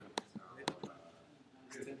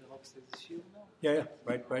Yeah,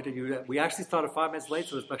 right. We actually started 5 minutes late,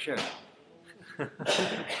 so it's Bashir.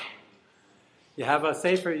 You have a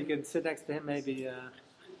safer, you can sit next to him maybe.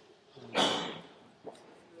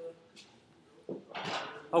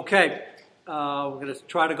 Okay, we're going to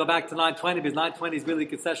try to go back to 9:20 because 9:20 is really a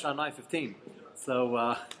concession on 9:15. So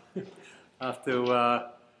I have to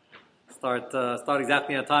start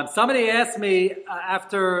exactly on time. Somebody asked me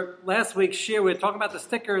after last week's shir, we were talking about the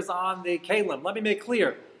stickers on the kalim. Let me make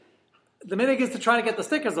clear. The minhag is to try to get the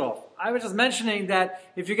stickers off. I was just mentioning that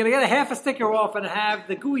if you're going to get a half a sticker off and have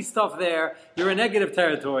the gooey stuff there, you're in negative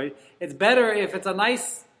territory. It's better if it's a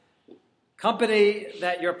nice company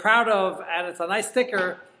that you're proud of and it's a nice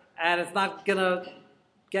sticker and it's not going to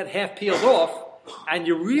get half peeled off and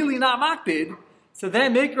you're really not makbid. So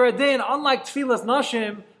then Mikra Din, unlike Tfilas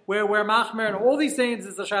Nashim, where we're machmer and all these things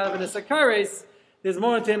is the Shalav and Isakaris, there's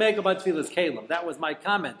more to make about Tfilas Kalim. That was my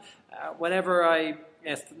comment. Whenever I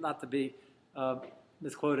asked not to be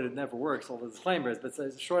misquoted, it never works, all the disclaimers, but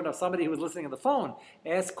sure enough, somebody who was listening on the phone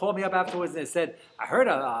called me up afterwards and they said, I heard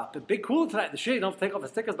a big cool tonight in the shir, you don't take off the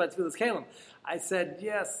stickers by Tfilas Kalim. I said,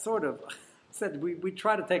 yes, sort of. I said, we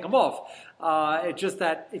try to take them off. It's just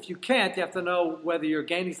that if you can't, you have to know whether you're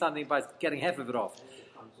gaining something by getting half of it off.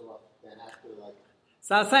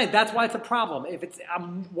 So I'm saying that's why it's a problem.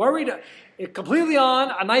 I'm worried, completely on,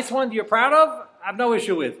 a nice one you're proud of, I have no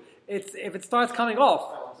issue with. If it starts coming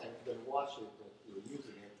off,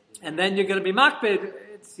 and then you're going to be makbid,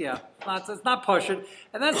 it's not pushing.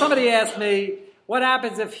 And then somebody asked me, what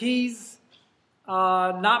happens if he's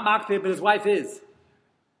not makbid, but his wife is?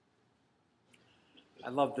 I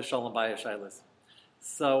love the Shalom Bayah Shailas.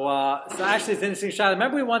 So actually it's an interesting shayla.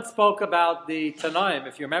 Remember we once spoke about the Tanaim.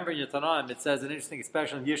 If you remember in your Tanaim, it says an interesting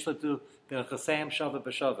expression, Yishlatu b'nechasayim shava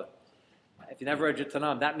b'shava. If you never read your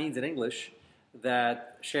Tanaim, that means in English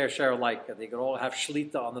that share alike. They could all have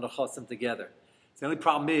shlita on the nechasim together. So the only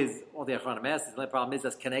problem is, all the Achronim asks, the only problem is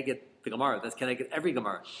that's keneged the Gemara. That's keneged every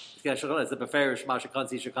Gemara. It's a beferish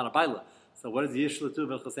mashakansi shekana baila. So what does Yishlatu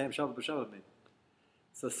b'nechasayim shava b'shava mean?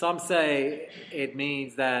 So some say it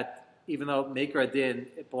means that even though Maker Adin,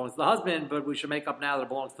 it belongs to the husband, but we should make up now that it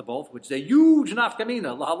belongs to both, which is a huge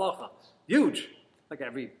nafkamina, lahalacha. Huge. Like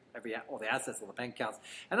all the assets, all the bank accounts.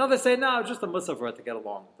 And others say, no, it's just a musaf for it to get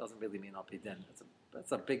along. It doesn't really mean Al-Pi Din.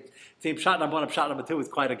 That's a big team. Shot number one, shot number two is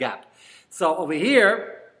quite a gap. So over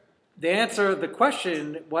here, the answer, the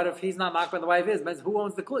question, what if he's not makbar and the wife is, means who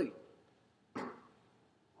owns the kli?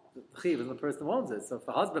 The chiv is the person who owns it. So if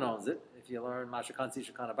the husband owns it, if you learn mashakansi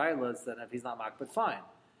shekana bailas, then if he's not makbar, fine.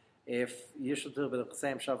 If Yishatu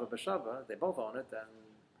b'nechasayim shava b'shava, they both own it, then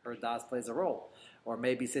her das plays a role. Or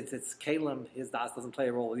maybe since it's Kalim, his das doesn't play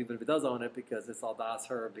a role even if he does own it because it's all das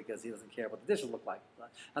her because he doesn't care what the dishes look like.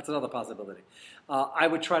 That's another possibility. I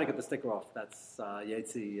would try to get the sticker off. That's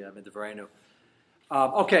Yetzi Midavarenu.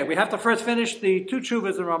 Okay, we have to first finish the two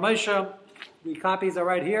tshuvas in Ramesha. The copies are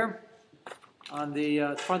right here on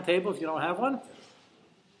the front table if you don't have one.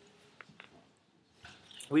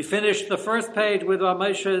 We finished the first page with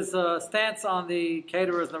Moshe's stance on the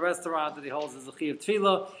caterers in the restaurant that he holds as a chi of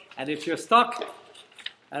tefillah. And if you're stuck,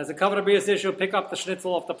 as a covered abiyas issue, pick up the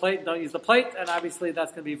schnitzel off the plate, don't use the plate, and obviously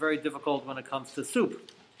that's going to be very difficult when it comes to soup.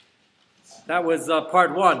 That was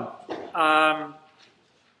part one.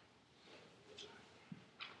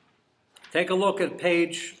 Take a look at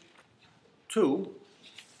page 2,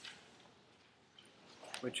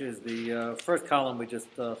 which is the first column we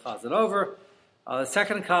just chazed over. The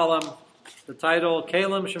second column, the title,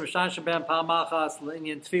 Kalim Shemishan Shabam Palmachas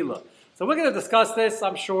L'Inyan Tefillah. So we're going to discuss this,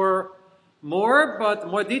 I'm sure, more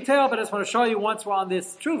detail, but I just want to show you once we're on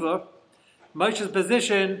this tshuva, Moshe's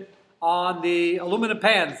position on the aluminum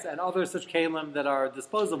pans and other such kalim that are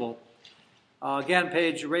disposable. Again,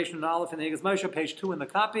 page Reish Nun Aleph in the Higas Moshe, page 2 in the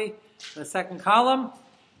copy. The second column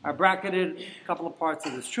are bracketed a couple of parts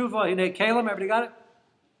of this tshuva. Hinei kalim, everybody got it?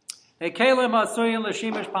 They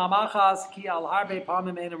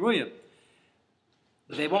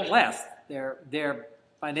won't last. They're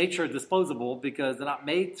by nature disposable because they're not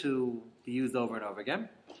made to be used over and over again.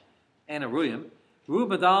 And most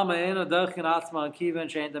people don't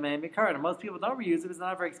reuse it. It's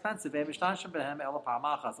not very expensive.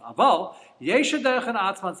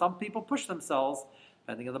 Some people push themselves,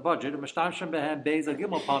 depending on the budget.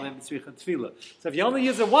 So if you only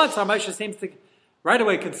use it once, our Moshe seems to right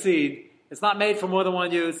away concede it's not made for more than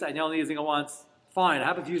one use and you're only using it once. Fine,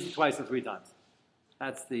 how about use it twice or 3 times?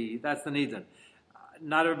 That's the nidin.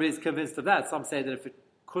 Not everybody's convinced of that. Some say that if it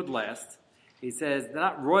could last, he says they're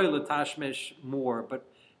not royal tashmish more, but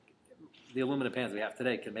the aluminum pans we have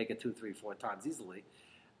today can make it 2, 3, 4 times easily.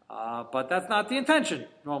 But that's not the intention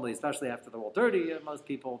normally, especially after they're all dirty. Most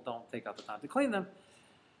people don't take out the time to clean them.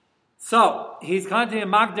 So he's continuing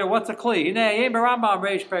Magdir. What's a kli? You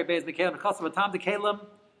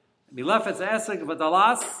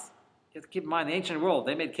have to keep in mind the ancient world.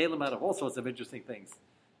 They made kalim out of all sorts of interesting things,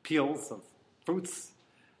 peels of fruits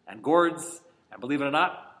and gourds, and believe it or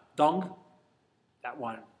not, dung. That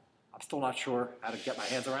one, I'm still not sure how to get my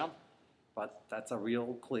hands around, but that's a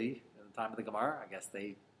real kli in the time of the Gemara. I guess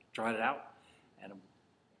they dried it out, and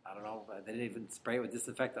I don't know. They didn't even spray it with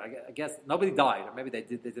disinfectant. I guess nobody died, or maybe they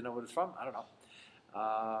did. They didn't know what it's from. I don't know.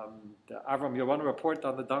 Avram, you want to report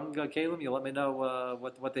on the dung kalim? You let me know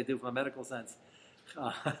what they do from a medical sense.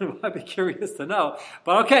 I'd be curious to know.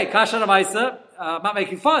 But okay, kasha namaisa. I'm not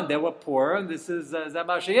making fun. They were poor, and this is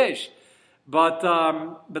zamashiyesh. But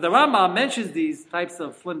the Rambam mentions these types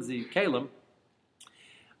of flimsy kalim.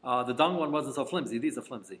 The dung one wasn't so flimsy. These are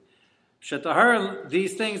flimsy. Shetahar,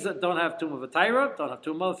 these things that don't have tumah v'tayra, don't have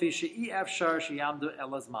tumah v'shi efshar sheyamdu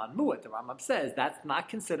elazman mu'at. The Rambam says that's not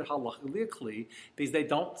considered halachically a kli because they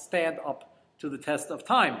don't stand up to the test of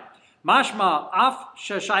time. Mashma af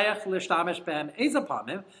sheshayach l'shtamish behem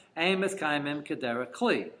ezapamim eimis kaimim kedera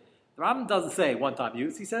kli. The Rambam doesn't say one-time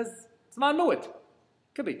use. He says it's man mu'at.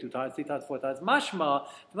 Could be 2 times, 3 times, 4 times. Mashma,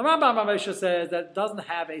 the Rambam Ramesha says that it doesn't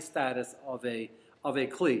have a status of a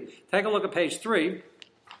kli. Take a look at page 3.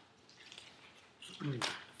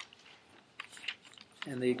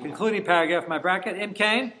 In the concluding paragraph, my bracket,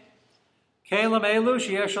 Imkain, Kalim Elu,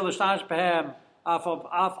 Shieshal Ishtash Behem, Af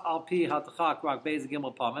Al Pi Hatachak, Rak Bez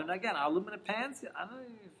Gimel Pam. And again, our aluminum pans, I don't know,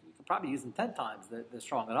 you could probably use them 10 times, they're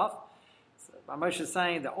strong enough. So, Ramesh is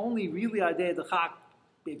saying the only really idea of the chak,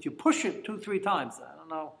 if you push it 2-3 times, I don't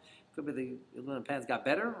know, could be the aluminum pans got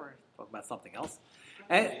better, or talking about something else.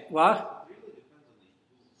 And, what? It really depends on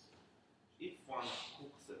the use. If one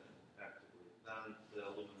cooks it effectively, then the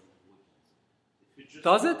aluminum would.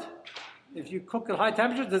 Does it? If you cook at high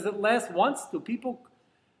temperature, does it last once? Do people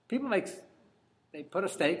they put a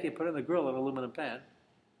steak, they put it in the grill in an aluminum pan.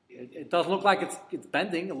 It doesn't look like it's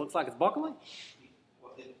bending. It looks like it's buckling.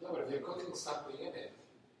 No, but if you're cooking something in it,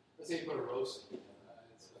 let's say you put a roast in it,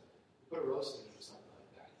 put a roast in it or something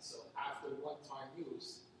like that. So after one-time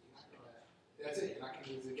use, that's it. You're not going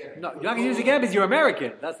to use it again. No, you're not going to use it again because you're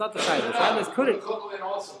American. That's not the China. The China's couldn't. You put a cocoa in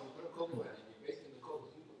also. You put a cocoa in. You bake in the cocoa.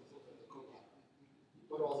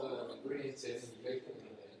 You put all the ingredients in and you bake them in.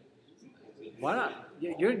 Why not?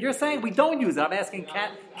 You're saying we don't use it. I'm asking,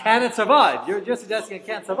 can it survive? You're suggesting it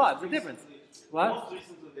can't survive. There's a difference. What? Most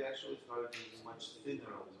recently, they actually started using much thinner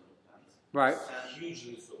aluminum pans. Right. And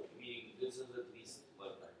usually, so this is at least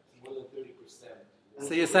like more than 30%.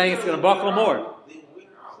 So you're saying it's going to buckle more? They wear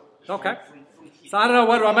out. Okay. From heat. So I don't know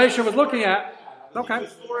what Ramesha was looking at. Okay. You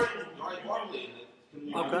store it in dry barley and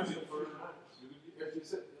it can Okay. use it for.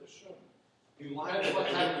 You line Depends it what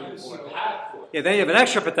kind of use you have for it. Yeah, then you have an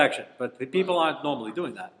extra protection, but the people aren't normally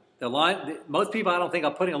doing that. Most people, I don't think,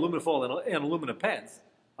 are putting aluminum foil in aluminum pans,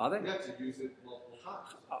 are they? You have to use it multiple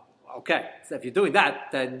times. Okay, so if you're doing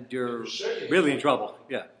that, then you're really in trouble.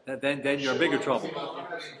 Yeah, then you're in bigger trouble.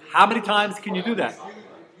 How many times can you do that? If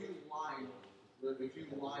you line the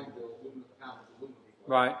aluminum pan with aluminum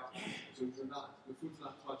foil, Right. so the food's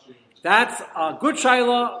not touching. That's a good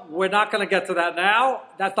shayla. We're not going to get to that now.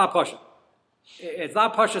 That's not pasha. It's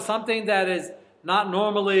not pasha. Something that is not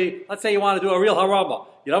normally. Let's say you want to do a real harama.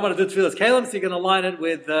 You don't want to do tefillas kalim, so you're going to line it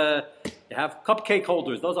with. You have cupcake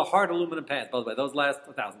holders. Those are hard aluminum pans, by the way. Those last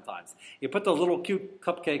 1,000 times. You put those little cute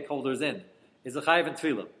cupcake holders in. Is a chayiv and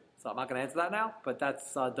tefillah. So I'm not going to answer that now, but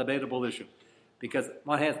that's a debatable issue. Because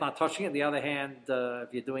one hand's not touching it, the other hand,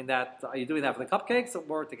 if you're doing that, are you doing that for the cupcakes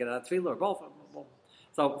or to get out of tefillah or both?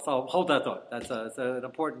 So hold that thought. That's an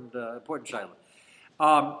important shayla.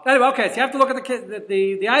 Anyway, okay, so you have to look at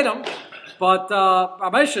the item, but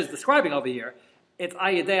Ramesh is describing over here. It's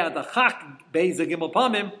ayidea the chak beiza gimel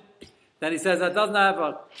pamim. Then he says that doesn't have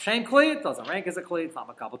a shame kli, it doesn't rank as a kli, it's not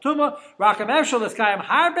makabel tuma. Rakam efshel eskayim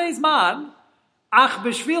har beizman ach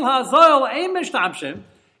b'shvil hazoil ein mishtamshim.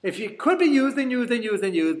 If it could be used and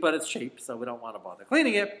used, but it's cheap, so we don't want to bother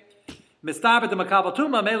cleaning it. Mistaber the makabel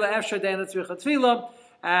tuma mele efshel dein tzricha tefillah.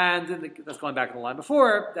 And that's going back to the line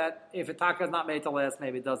before, that if a taka is not made to last,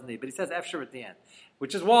 maybe it doesn't need. But he says efshir at the end.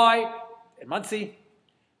 Which is why, in Muncie,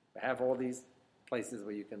 we have all these places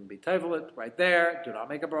where you can be tevelit right there. Do not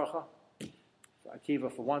make a bracha. For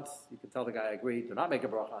Akiva, for once, you can tell the guy, I agree, do not make a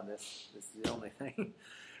bracha on this. This is the only thing.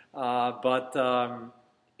 But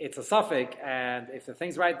it's a suffix, and if the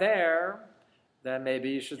thing's right there, then maybe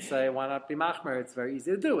you should say, why not be machmer? It's very easy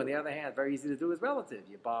to do. On the other hand, very easy to do is relative.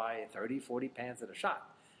 You buy 30, 40 pans at a shot.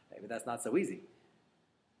 Maybe that's not so easy.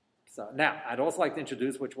 So now, I'd also like to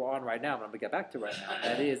introduce, which we're on right now, but I'm going to get back to right now.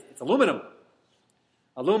 That is, it's aluminum.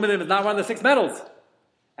 Aluminum is not one of the 6 metals.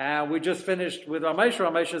 And we just finished with Ramesha.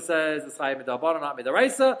 Ramesha says it's Chayiv Midabara, not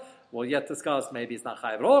Midaraisa. We'll yet discuss, maybe it's not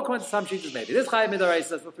Chayiv at all, according to some sheets, maybe it is Chayiv Midaraisa.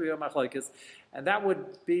 That's what we are Machlokes. And that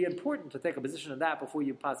would be important to take a position on that before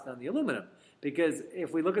you pass on the aluminum. Because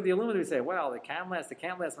if we look at the aluminum, we say, well, it can't last,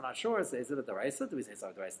 we're not sure. So is it a Daraisa? Do we say it's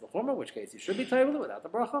not a Daraisa L'chumra, in which case you should be Tayvul without the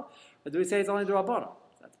bracha? Or do we say it's only the Rabbana?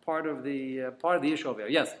 That's part of the issue over here.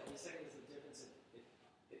 Yes? The second is the difference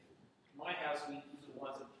if my house, we usually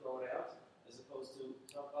want to throw it out, as opposed to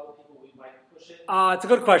some other people, we might push it. It's a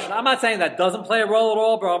good question. I'm not saying that doesn't play a role at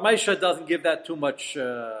all, but Ramesha doesn't give that too much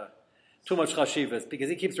chashivas,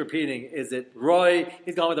 because he keeps repeating, is it Roy?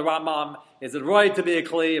 He's going with the Rambam. Is it Roy to be a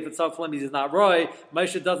Kli? If it's Soflim, he's not Roy.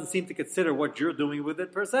 Ramesha doesn't seem to consider what you're doing with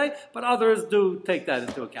it per se, but others do take that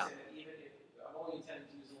into account. Even if I'm only intending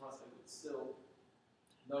to use it once, I would still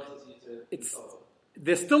notice you to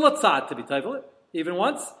There's still a tzad to be tayvul, even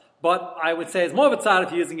once, but I would say it's more of a tzad if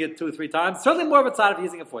you're using it 2 or 3 times. Certainly more of a tzad if you're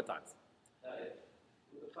using it 4 times.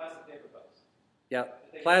 With the plastic paper cups. Yeah.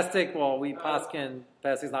 Plastic, well, we paskin,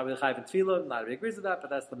 plastic's not really chayiv in tefillah, not everybody agrees with that, but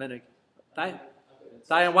that's the minhag.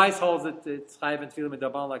 Diane Weiss holds it's chayiv in tefillah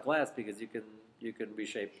midaban like glass, because you can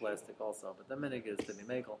reshape plastic also, but the minhag is to be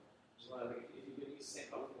mekel. If you're going to use the same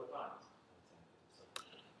cup 4 times.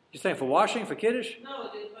 You're saying for washing, for kiddush? No,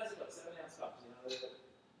 the plastic cups, 7-ounce cups.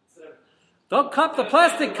 The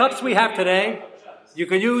plastic cups we have today, you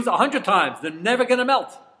can use 100 times. They're never going to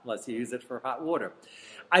melt unless you use it for hot water.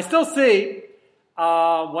 I still see,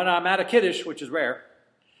 when I'm at a kiddush, which is rare,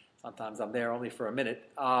 sometimes I'm there only for a minute,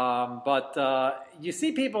 but you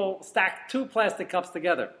see people stack 2 plastic cups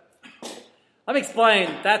together. Let me explain.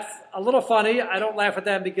 That's a little funny. I don't laugh at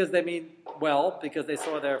them because they mean well, because they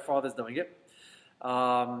saw their fathers doing it.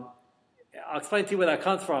 I'll explain to you where that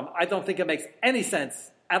comes from. I don't think it makes any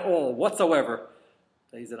sense at all whatsoever.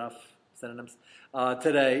 I use enough synonyms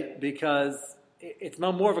today, because it's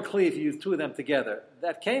no more of a kli if you use 2 of them together.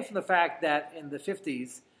 That came from the fact that in the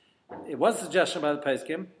 50s, it was a suggestion by the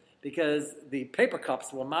Peskim, because the paper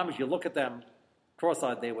cups, well, mamish, you look at them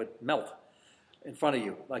cross-eyed, they would melt in front of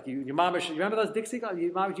you. Like you mamish, you remember those Dixie cups?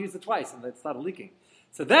 You mamish used it twice and it started leaking.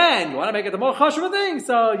 So then, you want to make it the more chashuv thing,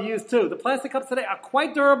 so you use 2. The plastic cups today are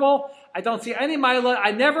quite durable. I don't see any mila.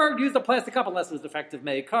 I never used a plastic cup unless it was defective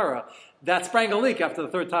meikara that sprang a leak after the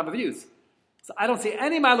 3rd time of use. So I don't see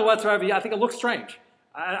any mila whatsoever. I think it looks strange.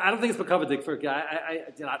 I don't think it's bekavadik for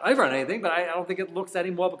not over on anything, but I don't think it looks any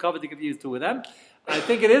more bekavadik if you use 2 of them. I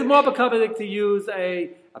think it is more bekavadik to use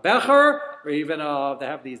a becher, or even they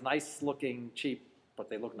have these nice looking cheap, but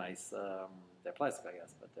they look nice. They're plastic, I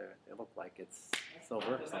guess, but they look like it's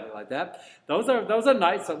silver, something like that. Those are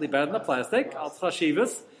nice, certainly better than the plastic. Al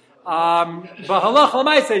chashivas. But halach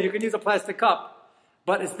l'maaseh, you can use a plastic cup.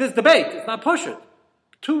 But it's this debate. It's not pushit.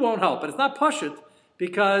 2 won't help, but it's not pushit,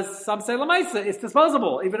 because some say l'maaseh, it's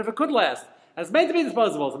disposable, even if it could last. And it's made to be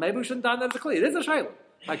disposable, so maybe we shouldn't have done that as a kli. It is a shayla.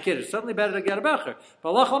 My kid, it's certainly better to get a becher.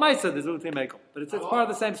 But halach l'maaseh, there's uti mekel. But it's part of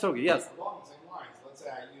the same sugi. Yes. Along the same lines, let's say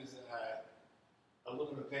I use a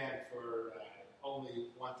aluminum pan for only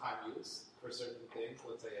one-time use for certain things,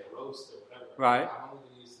 let's say a roast or whatever. Right. I'm only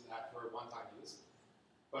going to use that for one-time use.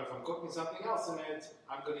 But if I'm cooking something else in it,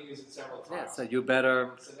 I'm going to use it several times. Yeah, so you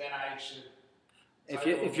better. So then I should.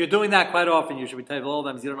 If you're doing that quite often, you should be taking all of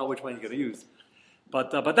them, because you don't know which one you're going to use.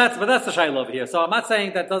 But that's the shayla over here. So I'm not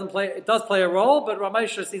saying that it does play a role, but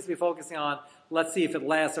Ramesha seems to be focusing on, let's see if it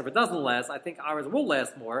lasts or if it doesn't last. I think ours will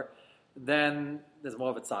last more. Then there's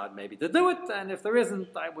more of a tzad maybe to do it, and if there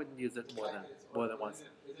isn't, I wouldn't use it more than once.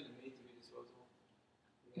 Isn't it made to be disposable?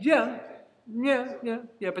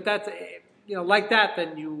 Yeah. But that's like that.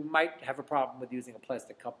 Then you might have a problem with using a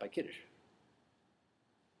plastic cup by kiddush.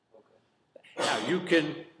 Now, you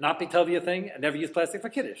can not be telling you a thing and never use plastic for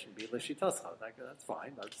kiddush and be l'shitascha. That's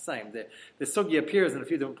fine. But it's the same. The sugi appears in a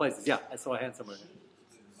few different places. Yeah, I saw a hand somewhere.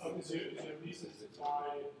 Is there a reason to buy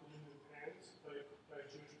aluminum pans by Jewish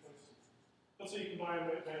places? Let's say you can buy them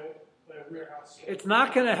by a warehouse. It's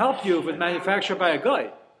not going to help you if it's manufactured by a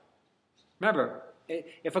guy. Remember,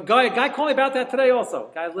 if a guy called me about that today also.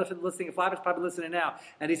 A guy listening in Flavish, probably listening now.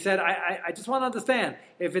 And he said, I just want to understand,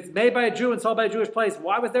 if it's made by a Jew and sold by a Jewish place,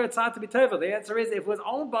 why was there a tzad to be teva? The answer is, if it was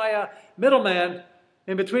owned by a middleman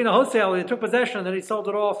in between a wholesaler, and he took possession, and then he sold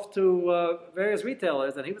it off to various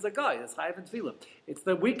retailers, and he was a guy. It's chayiv and tefillah. It's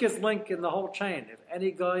the weakest link in the whole chain. If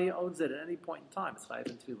any guy owns it at any point in time, it's chayiv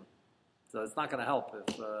and tefillah. So it's not going to help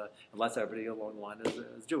unless everybody along the line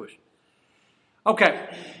is Jewish. Okay,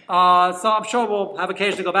 so I'm sure we'll have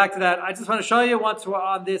occasion to go back to that. I just want to show you once we're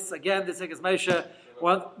on this again. This is Moshe.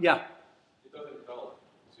 Well, yeah. It doesn't help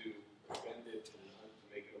to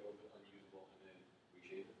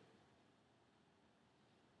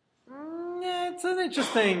it's an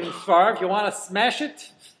interesting svar. If you want to smash it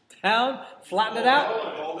down, flatten it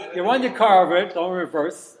out, you run your car over it, don't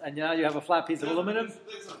reverse, and now you have a flat piece of aluminum. It's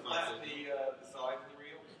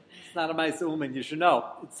not a Ma'aser Uman, you should know.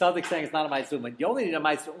 It's Tzaddik saying it's not a Ma'aser Uman. You only need a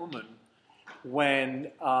Ma'aser Uman when,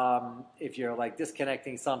 if you're like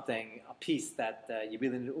disconnecting something, a piece that you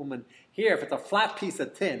really need Uman. Here, if it's a flat piece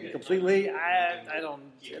of tin, completely, I don't,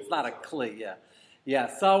 it's not a kli, yeah.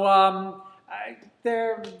 So,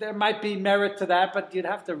 there might be merit to that, but you'd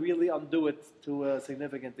have to really undo it to a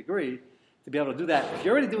significant degree to be able to do that. If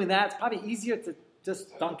you're already doing that, it's probably easier to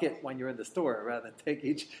just dunk it when you're in the store rather than take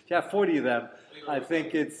each. If you have 40 of them, I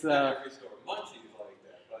think it's. You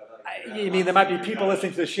mean there might be people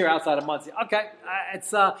listening to the shir outside of Monsey? Okay,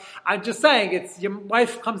 it's. I'm just saying, it's your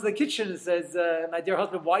wife comes to the kitchen and says, "My dear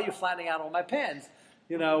husband, why are you flattening out all my pans?"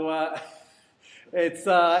 You know, it's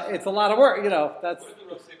a lot of work. You know, that's. What do you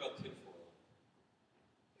say about tinfoil?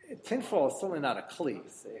 Tinfoil is certainly not a kli.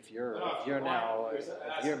 If you're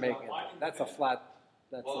making that's a flat.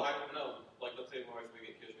 That's well, I don't know. Like, let's say my wife's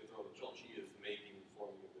making kishka throw the chuln. She is making and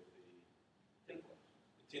forming it with the tinfoil.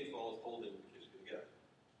 The tinfoil is holding the kishka together,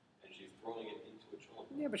 and she's throwing it into a chuln.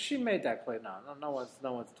 Yeah, but she made that clay. No one's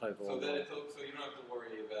toivel. So then, so you don't have to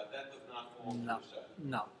worry about that. Does not fall into the shot.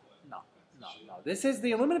 No. This is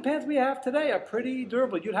the aluminum pans we have today are pretty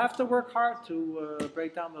durable. You'd have to work hard to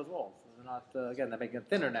break down those walls. They're not again. They're making it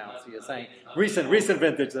thinner now. So you're saying recent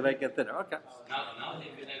vintage. They're making it thinner. Okay. Now they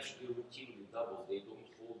can actually routinely double. They don't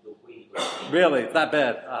hold the weight. Really, it's not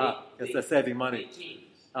bad. Because they're saving money.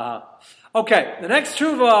 Okay, the next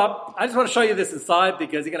tshuva, I just want to show you this inside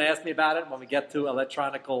because you're going to ask me about it when we get to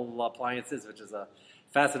electronical appliances, which is a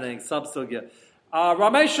fascinating sub-sugya.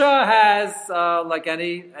 Ramesha has, like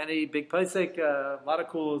any big pesach, a lot of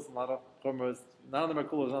coolers, a lot of chumras. None of them are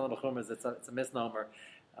coolers, none of them are chumras. It's a misnomer.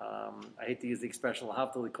 I hate to use the expression,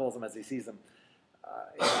 Lahavdil, he calls them as he sees them.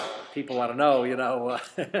 People want to know,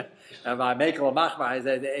 am I Mekel or Machmer?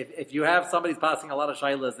 If you have somebody's passing a lot of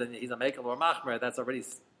shaylas and he's a Mekel or Machmer, that's already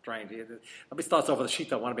strange. Nobody starts off with a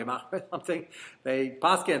shita, want to be Machmer, something. They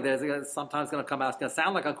paskin, there's sometimes going to come out, it's going to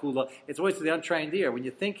sound like a kula. It's always to the untrained ear. When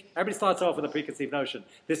you think, everybody starts off with a preconceived notion.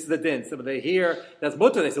 This is the din. So when they hear there's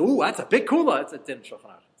mutter, they say, ooh, that's a big kula. It's a din Shulchan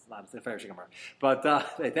Aruch. It's not, it's a fair shigamar. But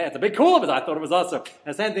they say, it's a big kula, but I thought it was also. And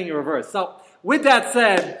the same thing in reverse. So with that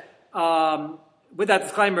said, with that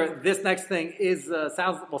disclaimer, this next thing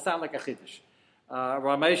will sound like a chiddush.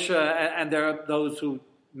 Ramesh, and there are those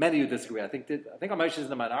many who disagree. I think Ramesh is in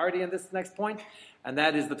the minority in this next point, and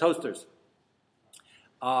that is the toasters.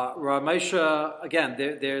 Ramesh, again,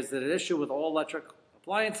 there's an issue with all electric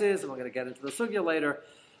appliances, and we're going to get into the sugya later.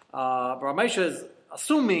 Ramesh is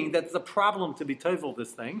assuming that there's a problem to be tovel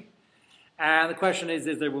this thing, and the question is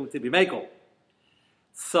there room to be makel?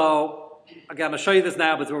 So, again, I'm going to show you this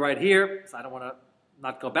now, but we're right here, so I don't want to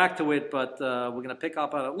not go back to it, but we're going to pick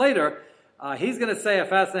up on it later. He's going to say a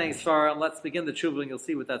fascinating svara, and let's begin the tshuva, and you'll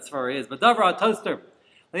see what that svara is. But Davra, a toaster,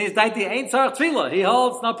 when he's daiti ain't tzarich tefillah, he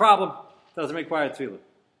holds no problem, doesn't require tefillah.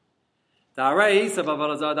 The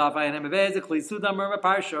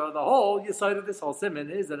whole yesod of this whole simon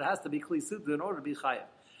is that it has to be kli suda in order to be chayav.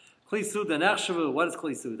 Kli suda nechshavu, what is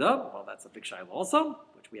kli suda? Well, that's a big shayla also,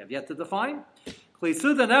 which we have yet to define. Kli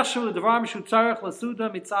suda nechshavu devar mishu tzarich lasuda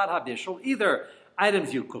mitzad habishul, either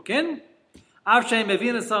items you cook in, av she'em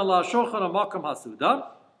mevinasa la shulchan hamakam hasuda.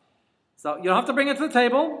 So you don't have to bring it to the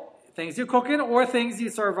table, things you cook in or things you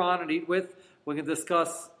serve on and eat with. We can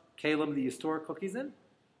discuss kalim that you store cookies in.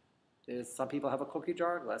 Some people have a cookie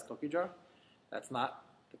jar, glass cookie jar. That's not,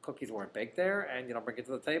 the cookies weren't baked there, and you don't bring it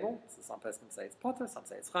to the table. So some people say it's potter, some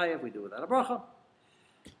say it's chayav. We do without a bracha.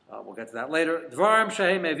 We'll get to that later. Dvarim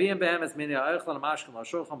shehem meviim behem es minya oichlan amashkan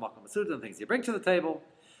lashulchan makam masuda, and things you bring to the table.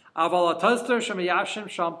 Aval a toaster shemiyashim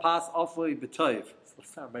sham pas ofli b'toiv.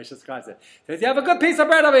 That's how Ramesh describes it. Says you have a good piece of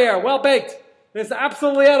bread over here, well baked. It's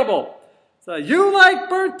absolutely edible. So you like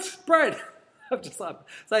burnt bread. I'm saying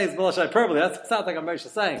it's bullshit hyperbole. That sounds like a Moshe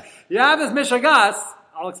saying. You have this mishagas.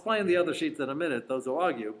 I'll explain the other sheets in a minute, those who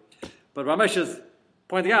argue. But Ramesh is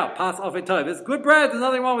pointing out, pas ofei tov. It's good bread. There's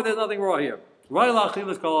nothing wrong with it. There's nothing raw here. I mean,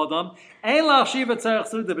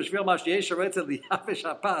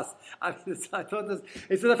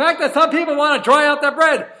 it's the fact that some people want to dry out their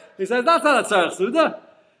bread. He says, that's not a tzarech suda.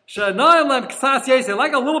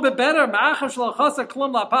 Like a little bit better.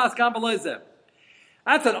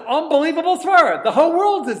 That's an unbelievable svara. The whole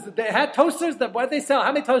world they had toasters what did they sell?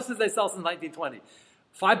 How many toasters did they sell since 1920?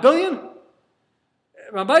 5 billion?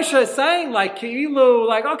 Ramesh is saying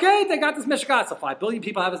okay, they got this mishagas. So 5 billion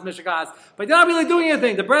people have this mishagas, but they're not really doing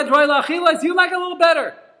anything. The bread's roy lachilas, you like a little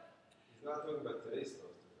better. He's not talking about today's toaster.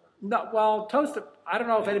 No, well, toaster. I don't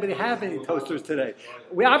know if anybody has any toasters today.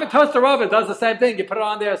 We have a toaster oven. It does the same thing. You put it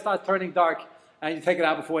on there, it starts turning dark, and you take it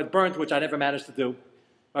out before it burns, which I never managed to do.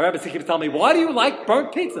 My rabbi keeps telling me, "Why do you like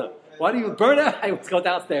burnt pizza? Why do you burn it?" I always go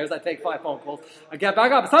downstairs. I take 5 phone calls. I get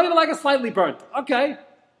back up. Some people like it slightly burnt. Okay,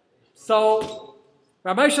 so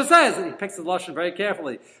Rabbi Moshe says, and he picks his lashon very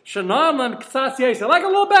carefully. Shanam lem ksas yesh. I like it a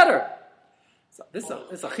little better. So this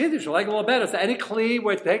is a chiddush. I like it a little better. So any kli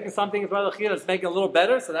where it's taking something as well as chiddush, it's making it a little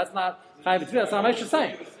better. So that's not chayv tzvi. That's not what Moshe is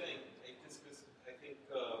saying. I think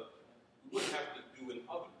we wouldn't have to do an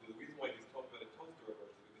oven. The reason why he's talking about a toaster oven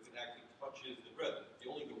is because it actually touches the bread.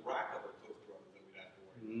 Only the rack of a toaster oven that we'd have to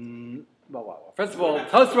worry about. Well. First of all,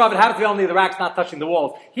 toaster oven happens to be only the rack's not touching the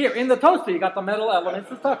walls. Here in the toaster, you got the metal elements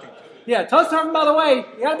that's touching. Yeah, toaster oven. By the way,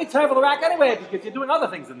 you got to be careful of the rack anyway because you're doing other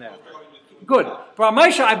things in there. Good. But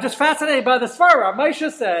Moshe, I'm just fascinated by the svara.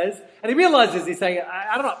 Moshe says, and he realizes he's saying,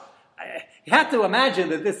 I don't know. You have to imagine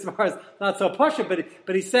that this svara is not so pushy,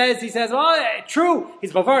 but he says, well, true.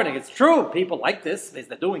 He's bavarning. It's true. People like this.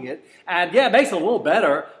 They're doing it, and yeah, it makes it a little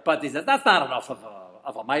better. But he says that's not enough of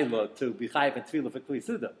a ma'ila to be chayiv and tefillah for kli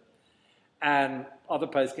suda. And other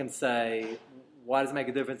person can say, why does it make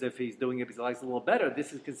a difference if he's doing it because he likes it a little better?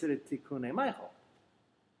 This is considered tikkunei meichel.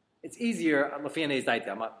 It's easier, I'm arguing on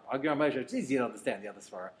Moshe, it's easier to understand the other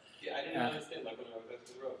svara. Yeah, I didn't understand like when I was at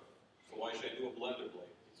the road. So why should I do a blender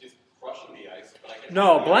blade? It's just crushing the ice. But I can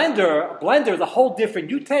blender is a whole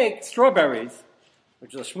different. You take strawberries,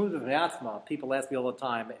 which is a shmuz of yatzma. People ask me all the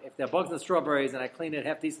time, if there are bugs in the strawberries and I clean it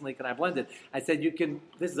half decently, can I blend it? I said you can,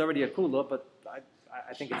 this is already a kula, but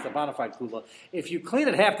I think it's a bona fide kula. If you clean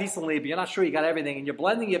it half decently, but you're not sure you got everything, and you're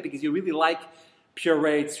blending it because you really like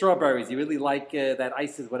pureed strawberries, you really like that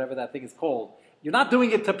ices, whatever that thing is called. You're not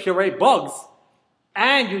doing it to puree bugs,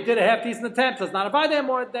 and you did a half-decent attempt, so it's not a vayda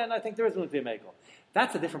more, then I think there is going to be a makel.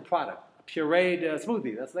 That's a different product, a pureed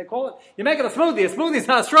smoothie, that's what they call it. You're making a smoothie is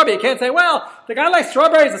not a strawberry. You can't say, well, the guy likes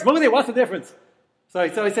strawberries, a smoothie, what's the difference? So he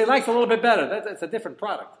says he likes a little bit better. That's a different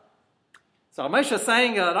product. So Moshe is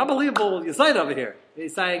saying an unbelievable yesod over here.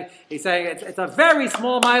 He's saying it's a very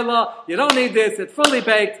small mila, you don't need this, it's fully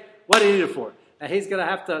baked, what do you need it for? And he's going to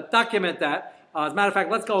have to document that. As a matter of fact,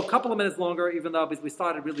 let's go a couple of minutes longer, even though we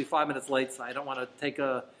started really 5 minutes late, so I don't want to take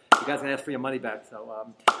you guys can ask for your money back.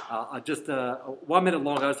 So just 1 minute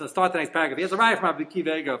longer. I was going to start the next paragraph. He has a raya from Rabbi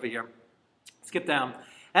Akiva Eiger over here. Skip down.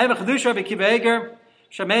 Rabbi Akiva Eiger,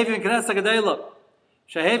 Shemevi and Knesset Gedela,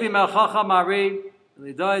 Shehevi Melchacha Mari,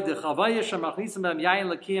 Lidai de Chavaya Shemachnisim Bem Yayin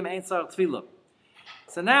Lakim Ein Sarach Tefillah.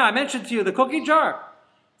 So now I mentioned to you the cookie jar.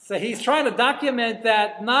 So he's trying to document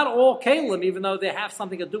that not all kalim, even though they have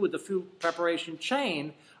something to do with the food preparation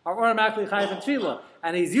chain, are automatically chayiv and tefillah.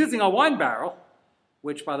 And he's using a wine barrel,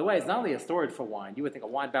 which, by the way, is not only a storage for wine. You would think a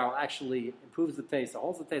wine barrel actually improves the taste, or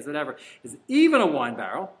holds the taste, whatever. Is even a wine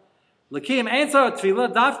barrel. Lakim eitzar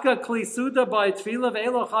tefillah dafka kli suda by tefillah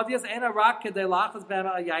ve'elo chavias ena rak kedei lachas b'em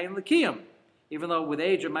yayin lakim. Even though with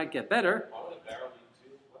age it might get better. Why would a barrel be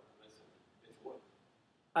too? What? It's wood.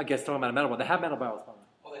 I guess talking about a metal one. They have metal barrels.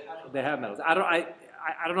 They have metals. I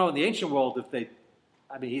don't know in the ancient world if they.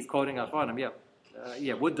 I mean, he's quoting Achronim.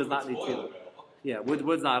 Yeah. Wood does not need tefillah. Yeah,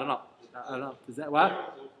 wood's not. I don't know. Is that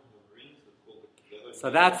what? So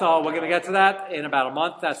that's all. We're going to get to that in about a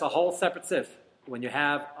month. That's a whole separate sif. When you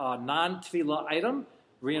have a non-tefillah item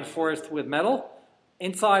reinforced with metal,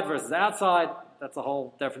 inside versus outside, that's a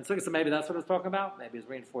whole different thing. So maybe that's what it's talking about. Maybe it's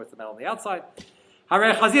reinforced the metal on the outside. So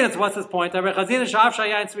what's his point?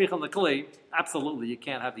 Absolutely, you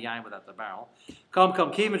can't have the yain without the barrel.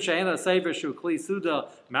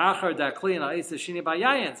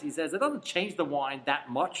 He says it doesn't change the wine that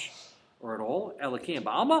much or at all.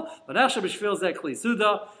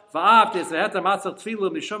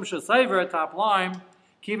 Top line.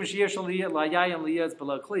 Since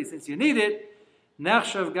you need it, and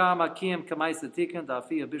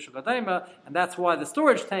that's why the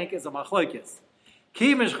storage tank is a machlokes.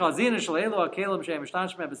 Kimish chazina shalelo akelim she'em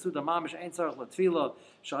shtashme besuda mamish ein tzarich latfila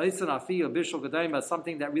sha'isen afiya bishul gedayma,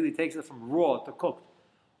 something that really takes it from raw to cooked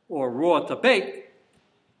or raw to baked.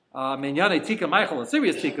 Minyane tikka Michael, a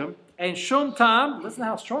serious tikka. Ein shum tam. Listen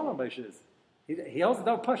how strong Moshe is. He also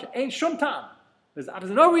don't push it. Ein shum tam. There's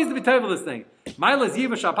no reason to be terrible this thing. Milas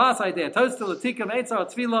yiva shapas idea toast to the tikka ein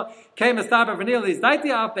tzarich tefila came a stop over nearly daiti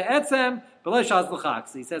af be'etzem. So he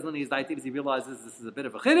says when he's daiti, he realizes this is a bit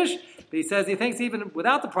of a chiddush, but he says he thinks even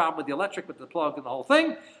without the problem with the electric, with the plug and the whole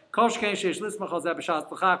thing,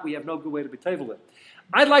 we have no good way to be table it.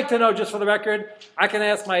 I'd like to know, just for the record, I can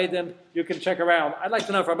ask my Eidim, you can check around. I'd like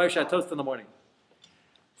to know if Moshe had toast in the morning.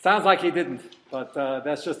 Sounds like he didn't, but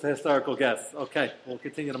that's just a historical guess. Okay, we'll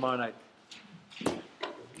continue tomorrow night.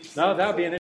 No, that would be an